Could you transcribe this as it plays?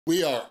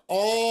We are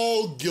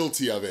all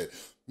guilty of it.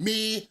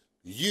 Me,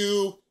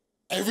 you,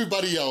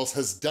 everybody else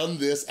has done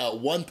this at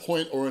one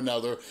point or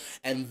another,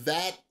 and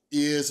that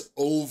is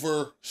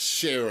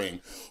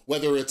oversharing.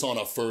 Whether it's on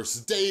a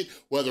first date,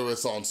 whether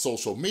it's on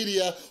social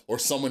media, or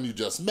someone you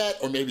just met,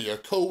 or maybe a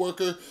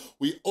coworker,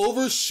 we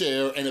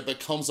overshare and it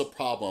becomes a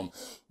problem.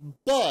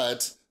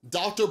 But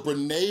Dr.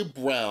 Brene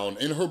Brown,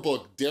 in her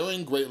book,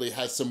 Daring Greatly,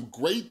 has some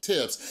great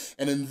tips,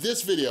 and in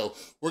this video,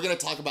 we're gonna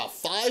talk about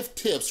 5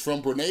 tips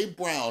from Brene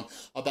Brown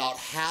about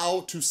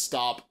how to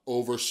stop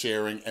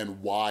oversharing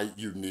and why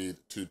you need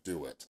to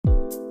do it.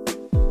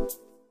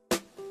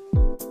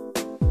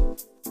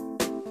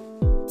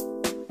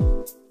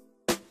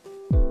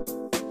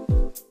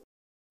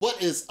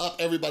 What is up,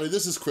 everybody?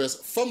 This is Chris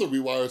from the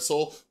Rewired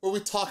Soul, where we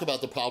talk about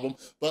the problem,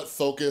 but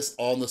focus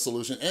on the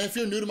solution. And if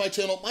you're new to my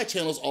channel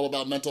is all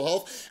about mental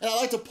health, and I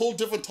like to pull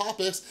different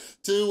topics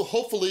to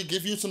hopefully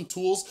give you some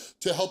tools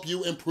to help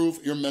you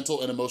improve your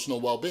mental and emotional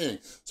well-being.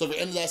 So if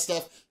you're into that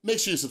stuff, make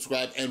sure you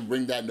subscribe and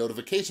ring that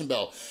notification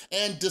bell.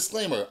 And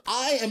disclaimer,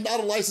 I am not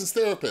a licensed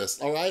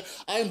therapist, all right?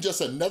 I am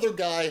just another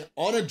guy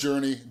on a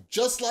journey,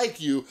 just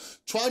like you,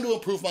 trying to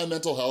improve my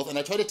mental health, and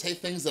I try to take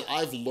things that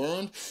I've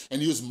learned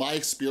and use my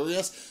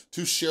experience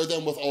to share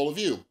them with all of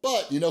you.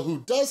 But you know who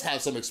does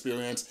have some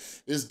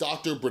experience is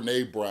Dr.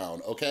 Brene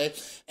Brown, okay?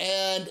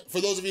 And for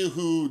those of you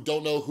who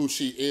don't know who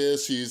she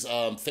is, she's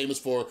famous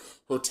for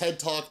her TED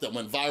Talk that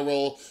went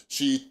viral.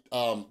 She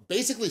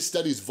basically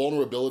studies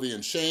vulnerability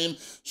and shame.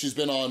 She's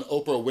been on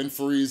Oprah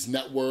Winfrey's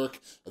network,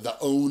 the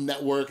OWN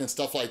network, and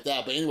stuff like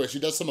that. But anyway, she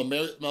does some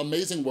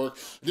amazing work.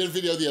 I did a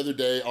video the other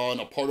day on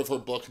a part of her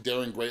book,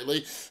 Daring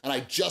Greatly, and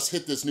I just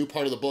hit this new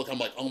part of the book. I'm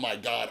like, oh my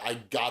God, I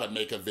gotta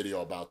make a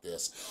video about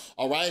this,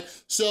 all right?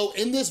 So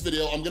in this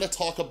video, I'm gonna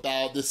talk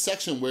about this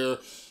section where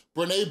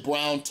Brene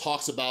Brown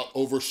talks about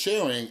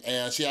oversharing,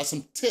 and she has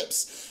some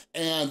tips.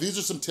 And these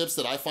are some tips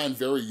that I find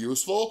very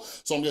useful.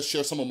 So I'm gonna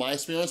share some of my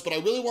experience, but I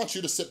really want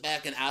you to sit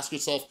back and ask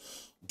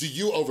yourself, do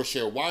you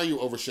overshare? Why are you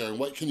oversharing?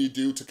 What can you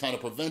do to kind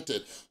of prevent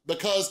it?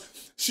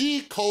 Because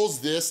she calls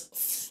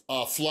this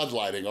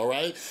floodlighting, all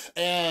right?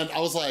 And I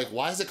was like,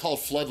 why is it called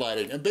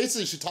floodlighting? And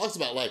basically she talks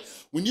about like,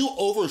 when you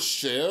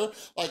overshare,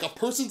 like a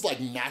person's like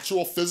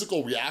natural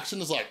physical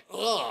reaction is like,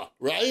 ugh,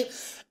 right?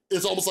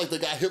 It's almost like they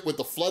got hit with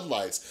the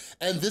floodlights.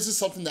 And this is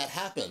something that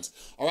happens,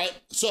 all right?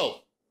 So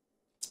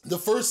the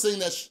first thing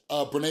that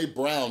Brene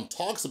Brown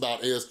talks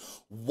about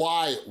is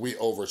why we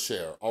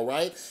overshare, all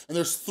right? And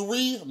there's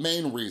 3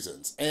 main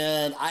reasons.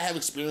 And I have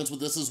experience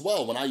with this as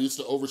well when I used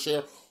to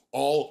overshare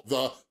all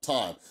the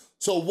time.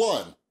 So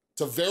 1,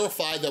 to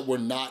verify that we're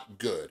not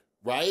good,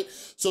 right?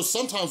 So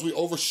sometimes we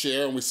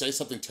overshare and we say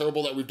something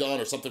terrible that we've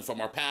done or something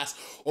from our past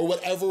or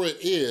whatever it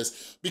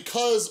is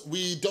because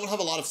we don't have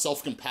a lot of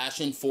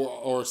self-compassion for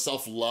or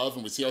self-love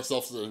and we see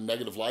ourselves in a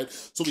negative light,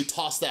 so we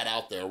toss that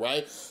out there,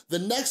 right? The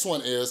next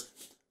one is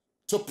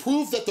to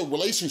prove that the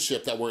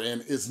relationship that we're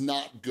in is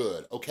not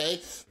good, okay?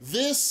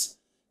 This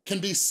can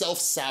be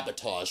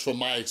self-sabotage from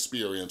my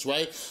experience,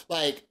 right?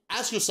 Like,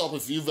 ask yourself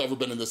if you've ever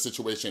been in this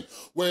situation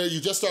where you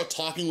just start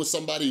talking with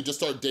somebody, you just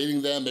start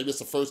dating them, maybe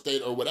it's a first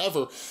date or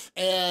whatever,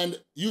 and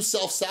you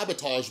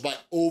self-sabotage by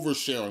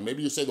oversharing.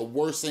 Maybe you say the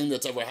worst thing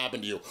that's ever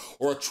happened to you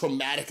or a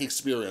traumatic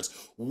experience.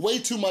 Way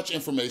too much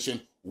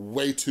information,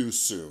 way too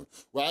soon,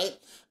 right?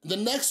 The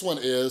next one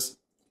is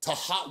to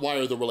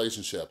hotwire the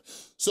relationship.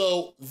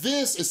 So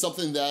this is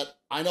something that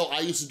I know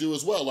I used to do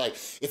as well. Like,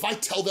 if I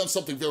tell them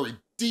something very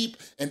deep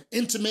and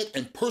intimate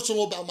and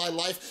personal about my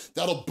life,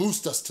 that'll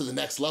boost us to the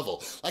next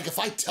level. Like, if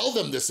I tell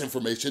them this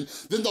information,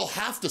 then they'll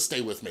have to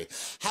stay with me.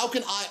 How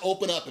can I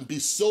open up and be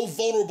so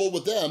vulnerable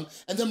with them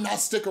and them not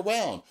stick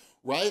around,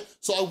 right?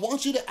 So I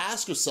want you to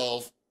ask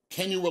yourself,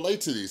 can you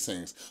relate to these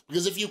things?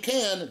 Because if you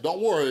can,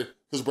 don't worry,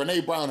 because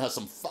Brene Brown has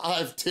some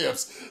 5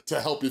 tips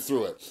to help you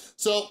through it.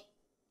 So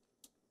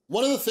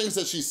one of the things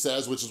that she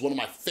says, which is one of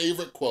my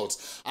favorite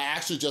quotes, I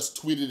actually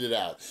just tweeted it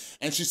out,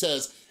 and she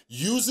says,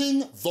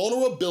 using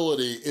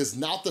vulnerability is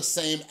not the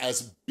same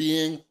as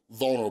being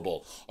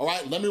vulnerable. All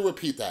right, let me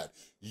repeat that.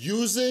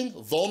 Using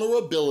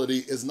vulnerability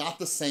is not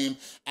the same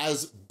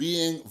as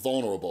being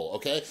vulnerable,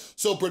 okay?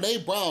 So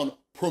Brene Brown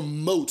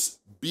promotes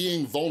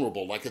being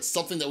vulnerable, like it's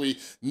something that we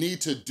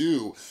need to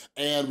do,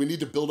 and we need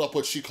to build up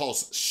what she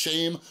calls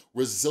shame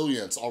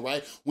resilience, all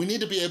right? We need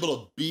to be able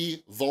to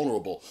be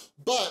vulnerable.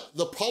 But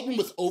the problem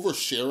with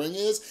oversharing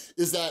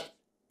is that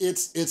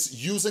it's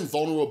using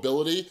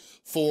vulnerability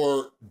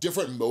for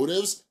different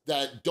motives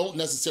that don't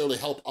necessarily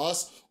help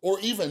us or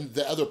even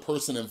the other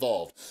person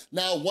involved.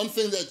 Now, one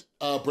thing that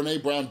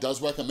Brene Brown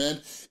does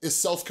recommend is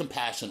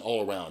self-compassion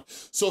all around.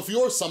 So if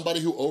you're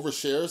somebody who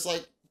overshares,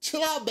 like,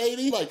 chill out,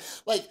 baby.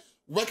 Like,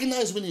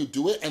 recognize when you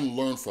do it and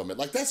learn from it.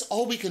 Like, that's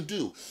all we can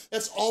do.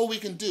 That's all we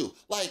can do.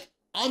 Like,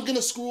 I'm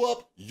gonna screw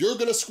up, you're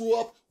gonna screw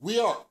up, we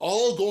are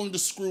all going to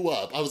screw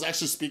up. I was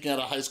actually speaking at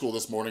a high school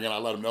this morning and I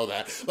let them know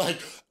that.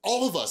 Like,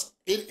 all of us,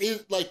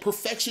 like,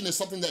 perfection is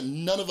something that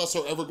none of us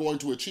are ever going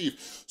to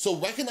achieve. So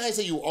recognize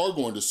that you are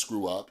going to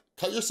screw up,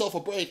 cut yourself a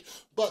break,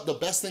 but the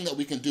best thing that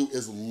we can do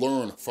is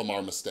learn from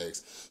our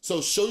mistakes.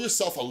 So show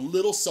yourself a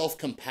little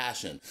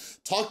self-compassion.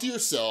 Talk to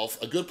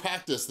yourself. A good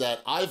practice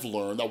that I've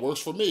learned that works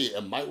for me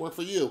and might work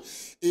for you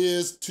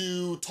is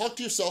to talk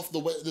to yourself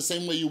the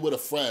same way you would a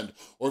friend,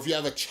 or if you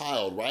have a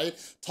child, right?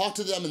 Talk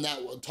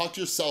to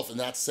yourself in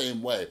that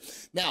same way.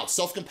 Now,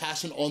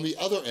 self-compassion on the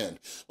other end.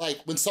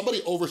 Like when somebody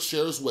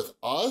overshares with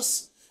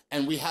us,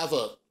 and we have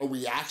a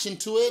reaction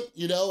to it,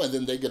 you know, and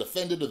then they get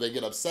offended or they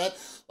get upset,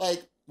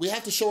 like, we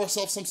have to show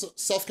ourselves some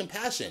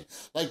self-compassion.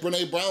 Like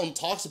Brene Brown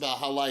talks about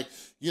how, like,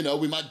 you know,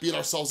 we might beat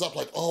ourselves up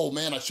like, oh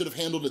man, I should have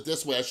handled it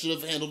this way, I should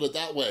have handled it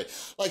that way.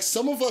 Like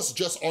some of us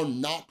just are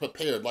not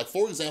prepared. Like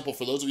for example,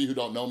 for those of you who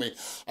don't know me,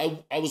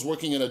 I was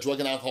working in a drug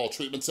and alcohol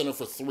treatment center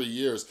for 3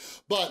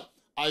 years, but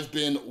I've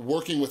been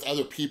working with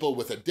other people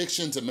with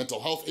addictions and mental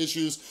health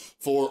issues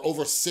for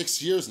over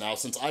 6 years now,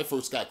 since I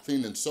first got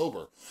clean and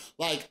sober.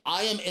 Like,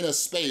 I am in a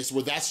space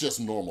where that's just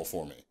normal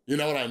for me. You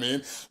know what I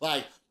mean?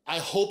 Like, I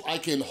hope I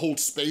can hold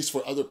space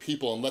for other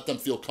people and let them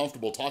feel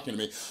comfortable talking to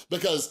me,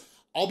 because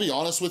I'll be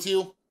honest with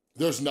you,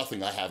 there's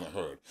nothing I haven't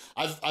heard.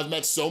 I've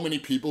met so many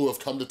people who have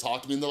come to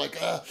talk to me and they're like,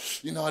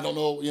 you know, I don't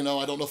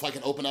know if I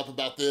can open up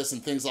about this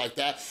and things like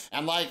that.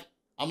 And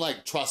I'm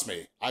like, trust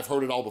me, I've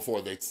heard it all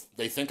before. They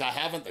think I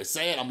haven't, they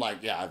say it, I'm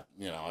like, yeah,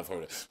 I've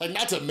heard it. Like,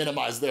 not to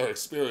minimize their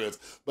experience,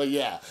 but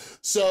yeah.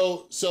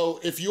 So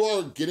if you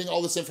are getting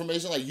all this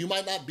information, like, you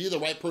might not be the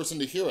right person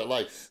to hear it.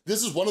 Like,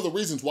 this is one of the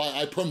reasons why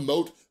I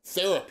promote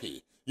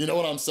therapy. You know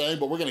what I'm saying?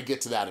 But we're gonna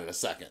get to that in a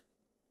second.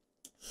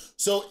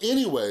 So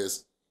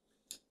anyways,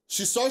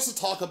 she starts to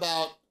talk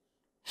about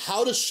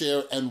how to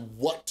share and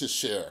what to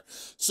share.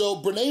 So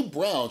Brene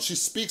Brown, she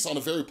speaks on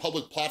a very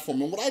public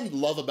platform, and what I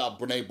love about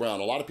Brene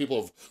Brown, a lot of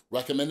people have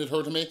recommended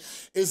her to me,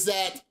 is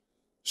that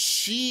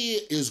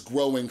she is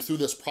growing through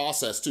this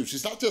process too.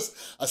 She's not just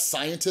a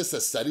scientist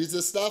that studies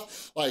this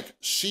stuff, like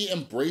she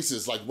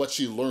embraces like what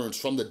she learns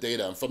from the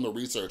data and from the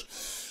research.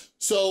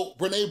 So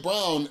Brene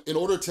Brown, in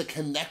order to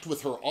connect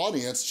with her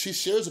audience, she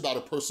shares about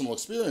her personal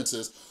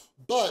experiences,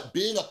 but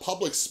being a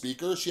public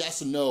speaker, she has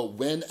to know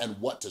when and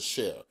what to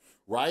share.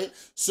 Right?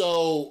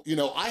 So, you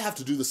know, I have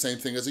to do the same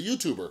thing as a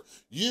YouTuber.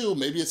 You,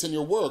 maybe it's in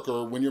your work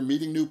or when you're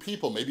meeting new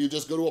people, maybe you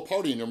just go to a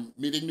party and you're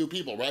meeting new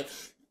people, right?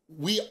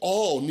 We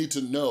all need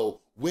to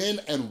know when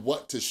and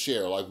what to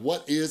share, like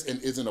what is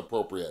and isn't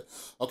appropriate,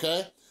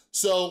 okay?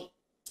 So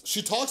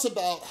she talks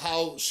about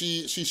how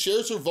she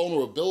shares her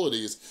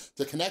vulnerabilities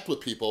to connect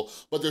with people,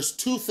 but there's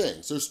two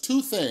things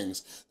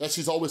that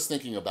she's always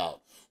thinking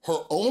about: her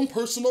own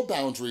personal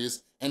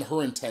boundaries and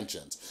her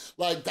intentions.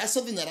 Like, that's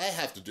something that I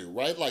have to do,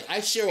 right? Like, I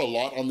share a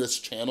lot on this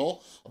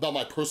channel about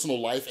my personal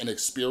life and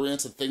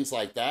experience and things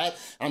like that.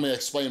 I'm gonna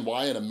explain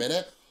why in a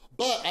minute,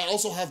 but I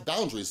also have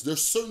boundaries.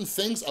 There's certain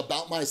things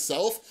about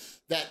myself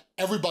that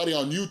everybody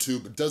on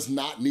YouTube does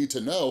not need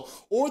to know,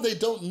 or they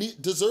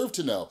don't deserve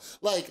to know.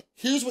 Like,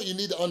 here's what you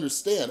need to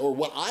understand, or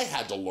what I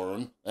had to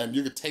learn, and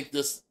you could take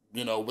this,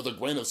 you know, with a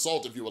grain of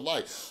salt if you would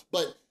like,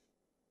 but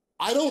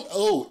I don't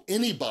owe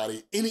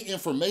anybody any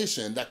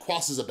information that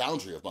crosses a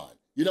boundary of mine.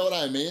 You know what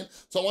I mean?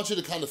 So I want you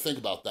to kind of think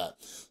about that.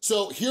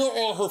 So here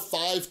are her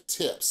 5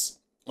 tips,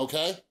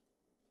 okay?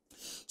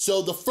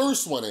 So the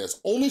first one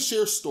is only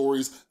share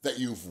stories that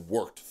you've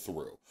worked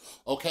through,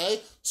 okay?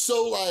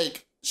 So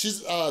like,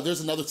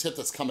 there's another tip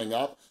that's coming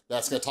up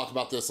that's gonna talk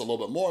about this a little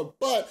bit more,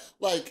 but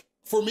like,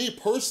 for me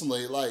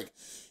personally, like,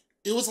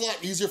 it was a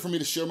lot easier for me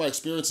to share my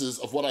experiences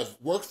of what I've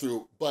worked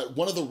through, but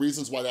one of the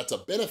reasons why that's a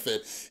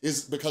benefit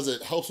is because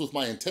it helps with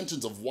my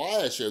intentions of why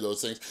I share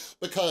those things,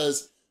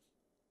 because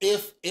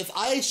if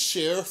I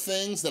share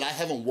things that I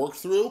haven't worked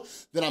through,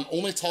 then I'm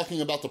only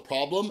talking about the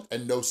problem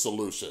and no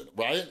solution,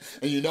 right?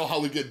 And you know how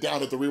we get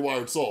down at the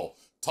Rewired Soul.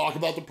 Talk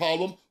about the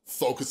problem,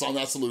 focus on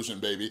that solution,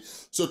 baby.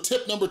 So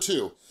tip number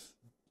 2,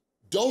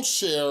 don't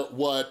share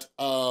what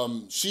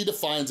she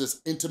defines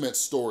as intimate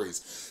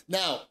stories.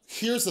 Now,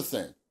 here's the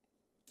thing.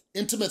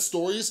 Intimate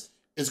stories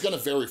is gonna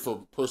vary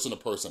from person to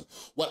person.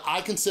 What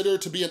I consider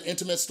to be an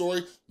intimate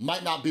story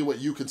might not be what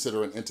you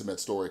consider an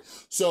intimate story.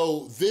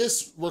 So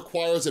this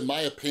requires, in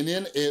my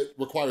opinion, it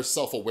requires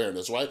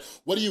self-awareness, right?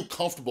 What are you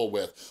comfortable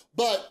with?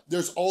 But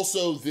there's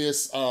also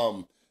this,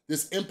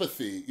 this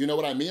empathy, you know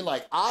what I mean?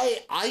 Like, I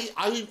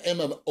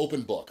am an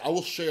open book. I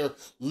will share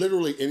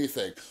literally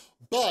anything.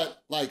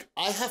 But like,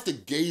 I have to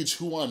gauge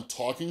who I'm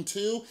talking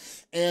to,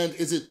 and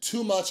is it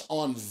too much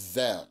on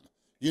them?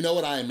 You know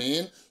what I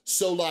mean?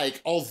 So like,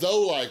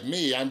 although like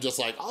me, I'm just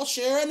like, I'll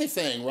share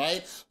anything,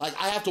 right? Like,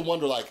 I have to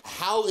wonder like,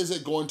 how is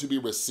it going to be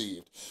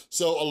received?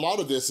 So a lot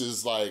of this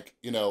is like,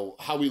 you know,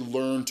 how we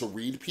learn to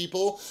read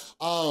people.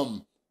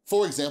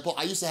 For example,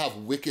 I used to have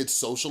wicked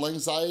social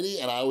anxiety,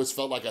 and I always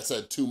felt like I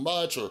said too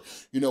much, or,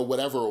 you know,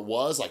 whatever it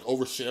was, like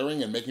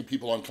oversharing and making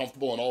people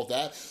uncomfortable and all of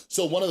that.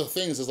 So one of the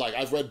things is like,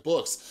 I've read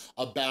books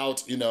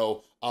about, you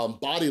know,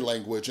 body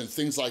language and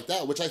things like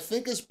that, which I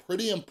think is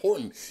pretty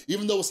important.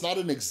 Even though it's not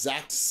an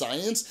exact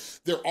science,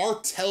 there are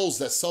tells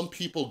that some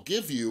people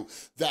give you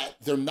that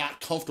they're not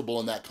comfortable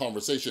in that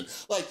conversation.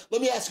 Like,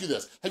 let me ask you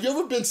this. Have you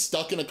ever been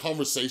stuck in a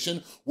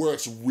conversation where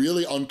it's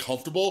really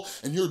uncomfortable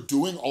and you're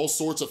doing all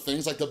sorts of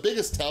things? Like, the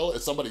biggest tell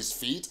is somebody's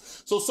feet.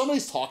 So if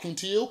somebody's talking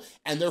to you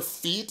and their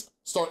feet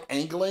start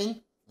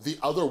angling the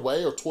other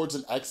way or towards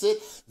an exit,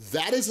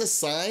 that is a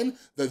sign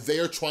that they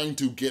are trying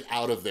to get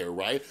out of there,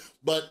 right?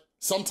 But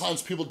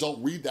sometimes people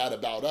don't read that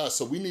about us,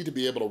 so we need to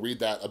be able to read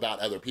that about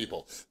other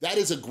people. That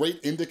is a great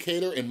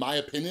indicator, in my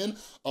opinion,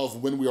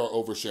 of when we are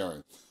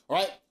oversharing. All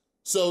right,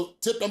 so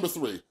tip number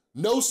 3,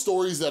 know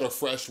stories that are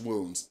fresh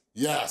wounds.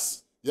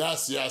 Yes,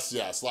 yes, yes,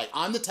 yes. Like,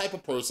 I'm the type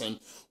of person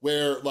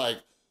where, like,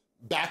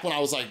 back when I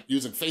was like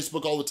using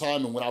Facebook all the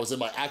time and when I was in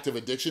my active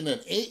addiction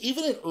and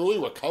even in early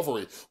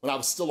recovery, when I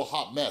was still a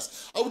hot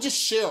mess, I would just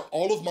share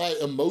all of my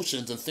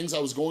emotions and things I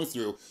was going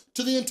through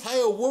to the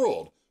entire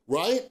world,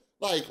 right?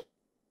 Like,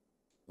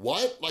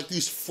 what? Like,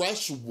 these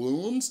fresh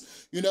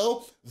wounds, you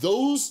know,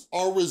 those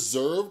are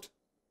reserved,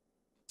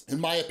 in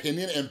my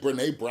opinion, and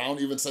Brene Brown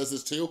even says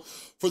this too,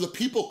 for the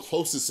people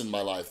closest in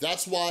my life.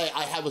 That's why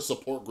I have a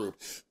support group,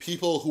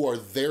 people who are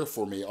there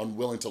for me,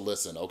 unwilling to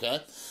listen, okay?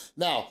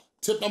 Now,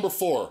 tip number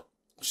 4,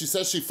 she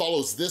says she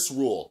follows this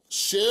rule: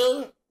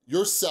 share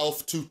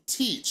yourself to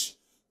teach.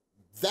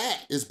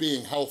 That is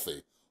being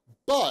healthy,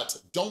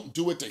 but don't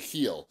do it to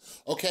heal,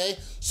 okay?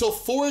 So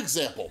for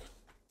example,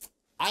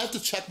 I have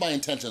to check my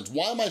intentions.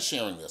 Why am I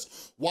sharing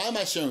this? Why am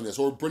I sharing this?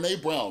 Or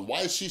Brene Brown,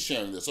 why is she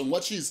sharing this? And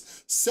what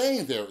she's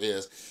saying there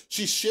is,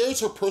 she shares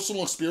her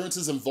personal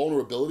experiences and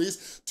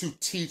vulnerabilities to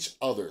teach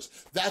others.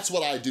 That's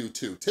what I do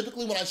too.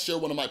 Typically when I share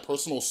one of my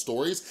personal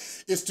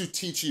stories, it's to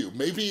teach you.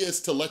 Maybe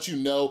it's to let you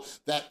know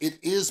that it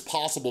is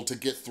possible to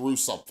get through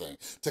something,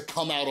 to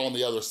come out on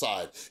the other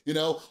side. You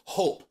know,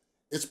 hope.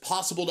 It's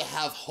possible to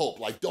have hope.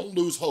 Like, don't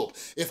lose hope.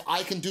 If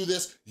I can do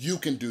this, you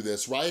can do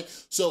this, right?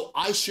 So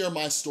I share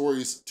my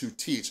stories to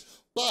teach,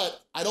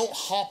 but I don't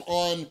hop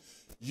on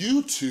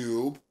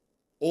YouTube,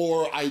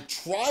 or I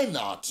try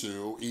not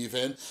to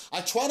even.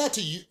 I try not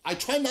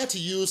to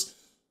use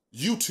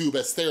YouTube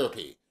as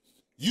therapy.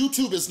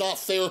 YouTube is not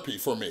therapy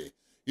for me.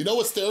 You know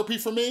what's therapy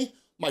for me?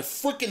 My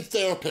freaking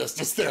therapist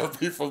is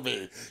therapy for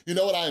me. You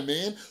know what I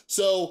mean?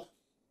 So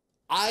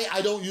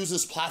I don't use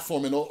this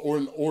platform in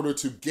order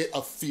to get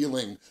a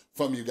feeling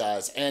from you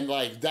guys. And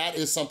like, that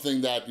is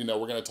something that, you know,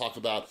 we're gonna talk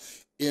about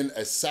in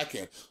a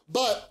second.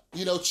 But,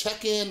 you know,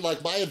 check in,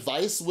 like, my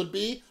advice would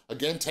be,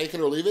 again, take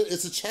it or leave it,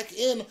 is to check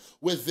in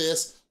with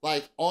this,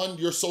 like, on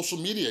your social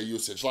media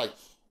usage. Like,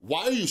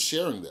 why are you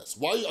sharing this?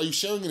 Why are you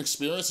sharing an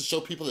experience to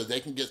show people that they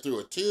can get through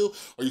it too?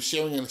 Are you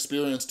sharing an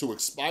experience to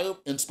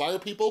inspire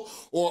people?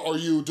 Or are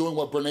you doing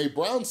what Brene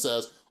Brown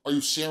says? Are you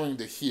sharing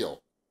to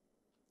heal?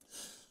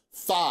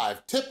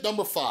 Tip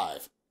number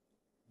 5,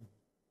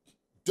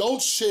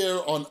 don't share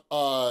on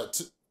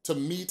to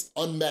meet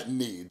unmet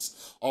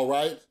needs, all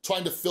right?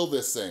 Trying to fill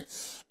this thing.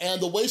 And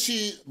the way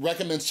she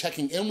recommends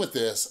checking in with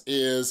this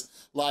is,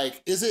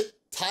 like, is it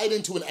tied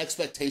into an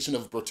expectation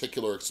of a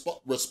particular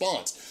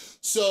response?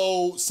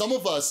 So some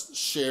of us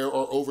share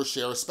or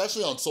overshare,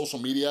 especially on social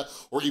media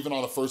or even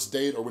on a first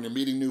date or when you're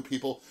meeting new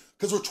people,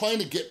 because we're trying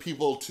to get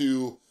people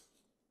to,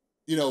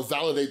 you know,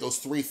 validate those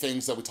 3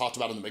 things that we talked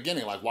about in the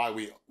beginning, like why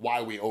we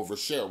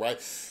overshare,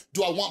 right?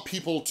 Do I want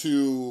people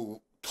to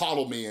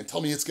coddle me and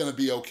tell me it's gonna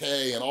be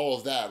okay and all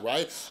of that,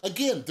 right?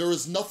 Again, there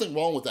is nothing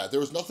wrong with that.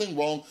 There is nothing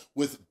wrong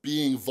with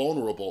being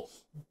vulnerable,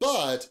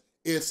 but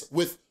it's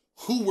with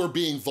who we're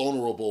being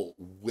vulnerable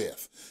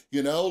with,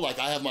 you know? Like,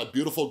 I have my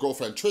beautiful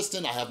girlfriend,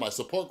 Tristan, I have my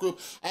support group,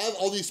 I have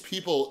all these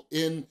people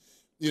in,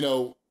 you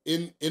know,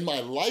 in my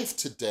life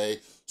today,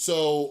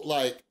 so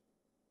like,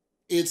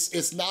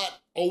 it's not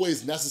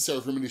always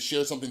necessary for me to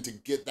share something to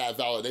get that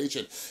validation.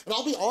 And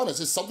I'll be honest,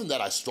 it's something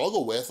that I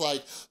struggle with,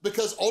 like,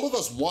 because all of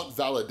us want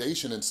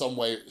validation in some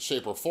way,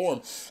 shape, or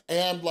form.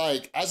 And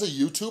like, as a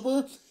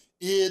YouTuber,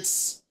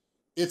 it's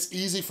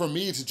easy for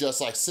me to just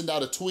like send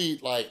out a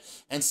tweet like,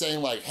 and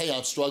saying like, hey,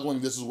 I'm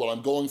struggling, this is what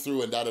I'm going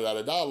through, and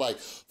da-da-da-da-da. Like,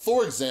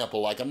 for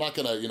example, like, I'm not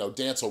gonna, you know,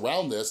 dance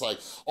around this, like,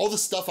 all the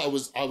stuff I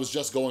was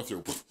just going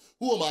through,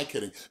 who am I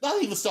kidding?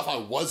 Not even stuff I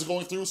was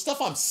going through,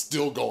 stuff I'm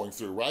still going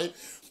through, right?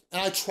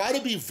 And I try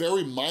to be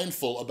very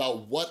mindful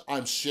about what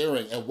I'm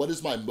sharing and what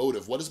is my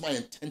motive, what is my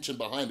intention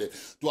behind it.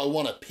 Do I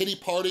want a pity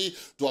party?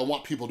 Do I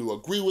want people to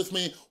agree with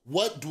me?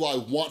 What do I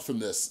want from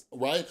this,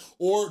 right?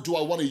 Or do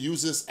I want to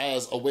use this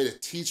as a way to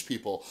teach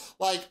people?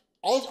 Like,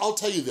 I'll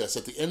tell you this,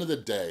 at the end of the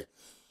day,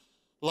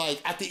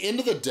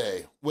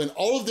 when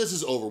all of this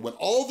is over, when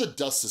all the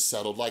dust is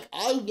settled, like,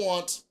 I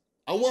want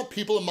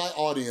people in my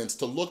audience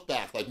to look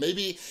back, like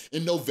maybe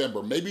in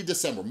November, maybe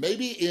December,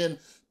 maybe in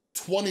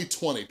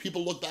 2020,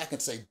 people look back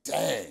and say,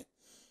 dang,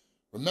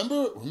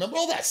 remember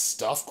all that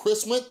stuff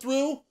Chris went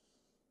through?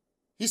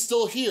 He's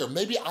still here.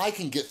 Maybe I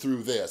can get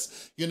through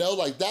this. You know,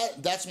 like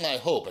that's my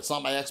hope. It's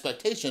not my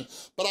expectation,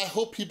 but I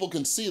hope people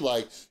can see,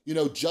 like, you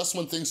know, just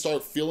when things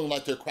start feeling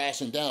like they're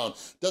crashing down,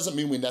 doesn't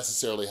mean we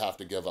necessarily have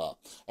to give up.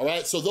 All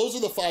right, so those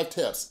are the 5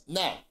 tips.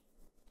 Now,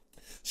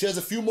 she has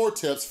a few more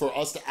tips for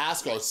us to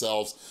ask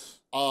ourselves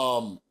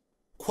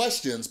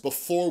questions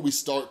before we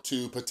start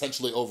to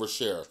potentially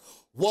overshare.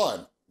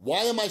 1,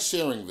 why am I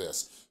sharing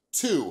this?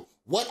 2,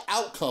 what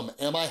outcome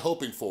am I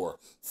hoping for?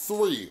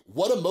 3,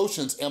 what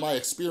emotions am I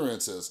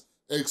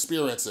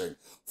experiencing?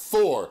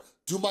 4,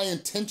 do my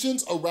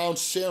intentions around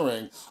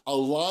sharing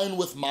align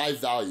with my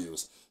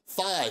values?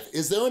 5,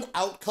 is there an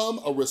outcome,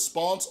 a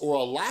response, or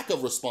a lack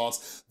of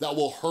response that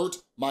will hurt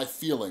my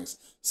feelings?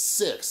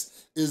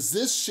 6, is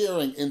this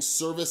sharing in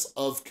service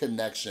of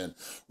connection,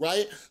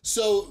 right?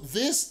 So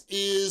this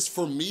is,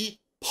 for me,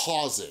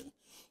 pausing.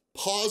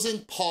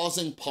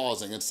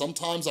 Pausing. And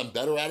sometimes I'm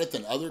better at it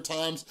than other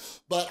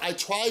times, but I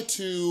try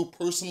to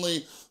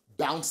personally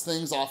bounce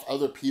things off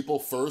other people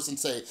first and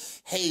say,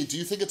 hey, do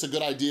you think it's a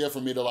good idea for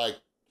me to, like,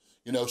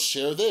 you know,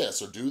 share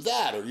this or do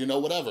that or, you know,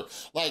 whatever.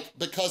 Like,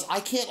 because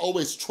I can't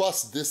always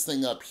trust this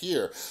thing up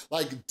here.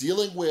 Like,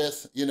 dealing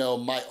with, you know,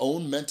 my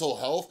own mental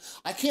health,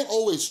 I can't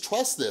always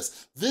trust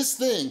this. This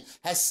thing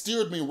has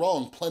steered me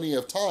wrong plenty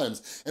of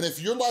times. And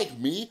if you're like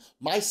me,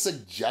 my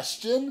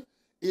suggestion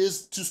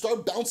is to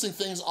start bouncing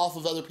things off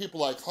of other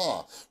people like,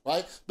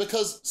 right?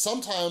 Because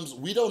sometimes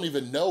we don't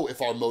even know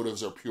if our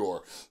motives are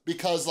pure,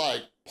 because,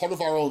 like, part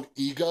of our own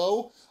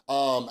ego,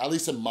 at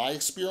least in my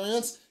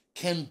experience,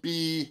 can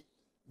be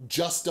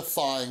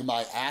justifying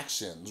my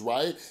actions,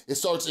 right? It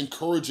starts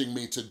encouraging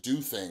me to do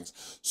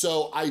things.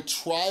 So I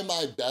try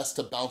my best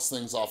to bounce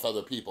things off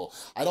other people.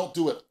 I don't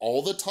do it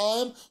all the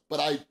time, but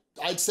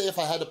I'd say if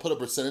I had to put a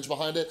percentage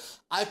behind it,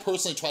 I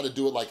personally try to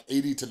do it like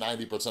 80 to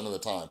 90% of the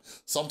time.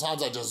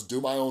 Sometimes I just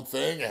do my own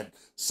thing, and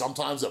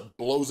sometimes it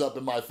blows up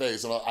in my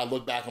face, and I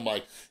look back, I'm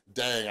like,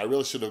 dang, I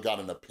really should have got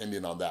an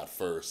opinion on that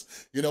first.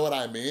 You know what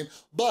I mean?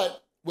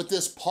 But with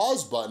this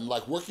pause button,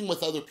 like working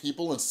with other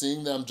people and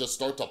seeing them just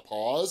start to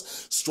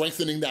pause,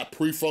 strengthening that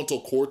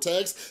prefrontal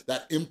cortex,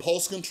 that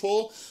impulse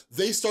control,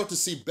 they start to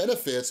see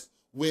benefits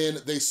when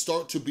they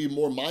start to be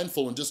more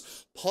mindful and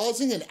just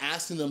pausing and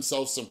asking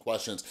themselves some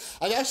questions.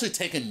 I've actually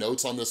taken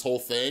notes on this whole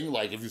thing.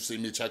 Like, if you've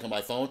seen me checking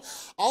my phone,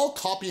 I'll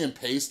copy and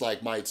paste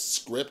like my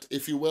script,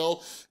 if you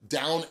will,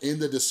 down in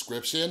the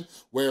description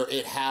where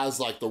it has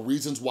like the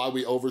reasons why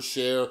we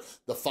overshare,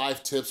 the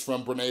 5 tips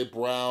from Brené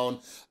Brown,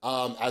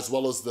 as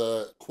well as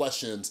the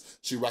questions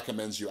she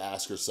recommends you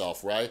ask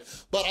yourself, right?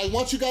 But I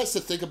want you guys to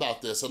think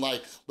about this and,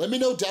 like, let me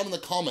know down in the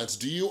comments,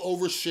 do you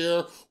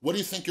overshare? What do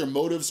you think your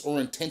motives or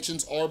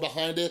intentions are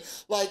behind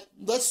it? Like,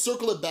 let's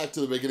circle it back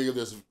to the beginning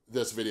of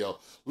this video.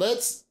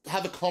 Let's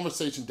have a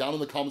conversation down in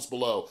the comments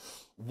below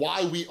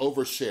why we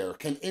overshare.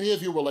 Can any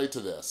of you relate to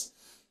this?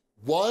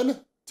 1,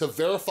 to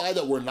verify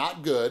that we're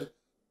not good.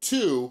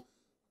 2,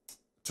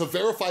 to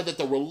verify that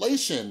the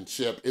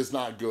relationship is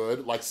not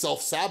good, like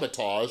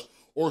self-sabotage.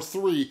 Or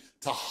 3,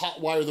 to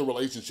hotwire the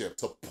relationship,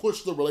 to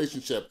push the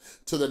relationship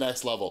to the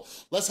next level.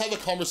 Let's have a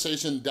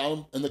conversation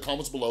down in the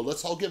comments below.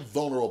 Let's all get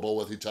vulnerable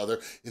with each other.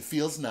 It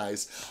feels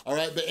nice, all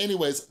right? But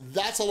anyways,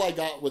 that's all I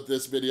got with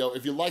this video.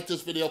 If you like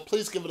this video,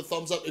 please give it a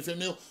thumbs up. If you're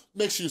new,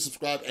 make sure you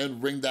subscribe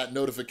and ring that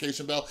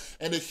notification bell.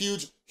 And a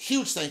huge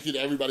thank you to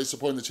everybody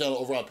supporting the channel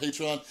over on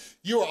Patreon.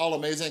 You are all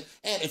amazing.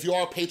 And if you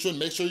are a patron,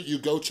 make sure you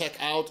go check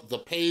out the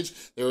page.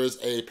 There is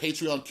a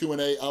Patreon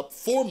Q&A up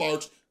for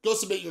March. Go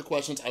submit your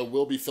questions. I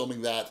will be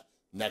filming that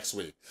next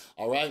week,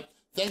 all right?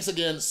 Thanks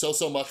again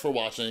so much for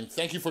watching.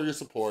 Thank you for your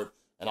support,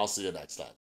 and I'll see you next time.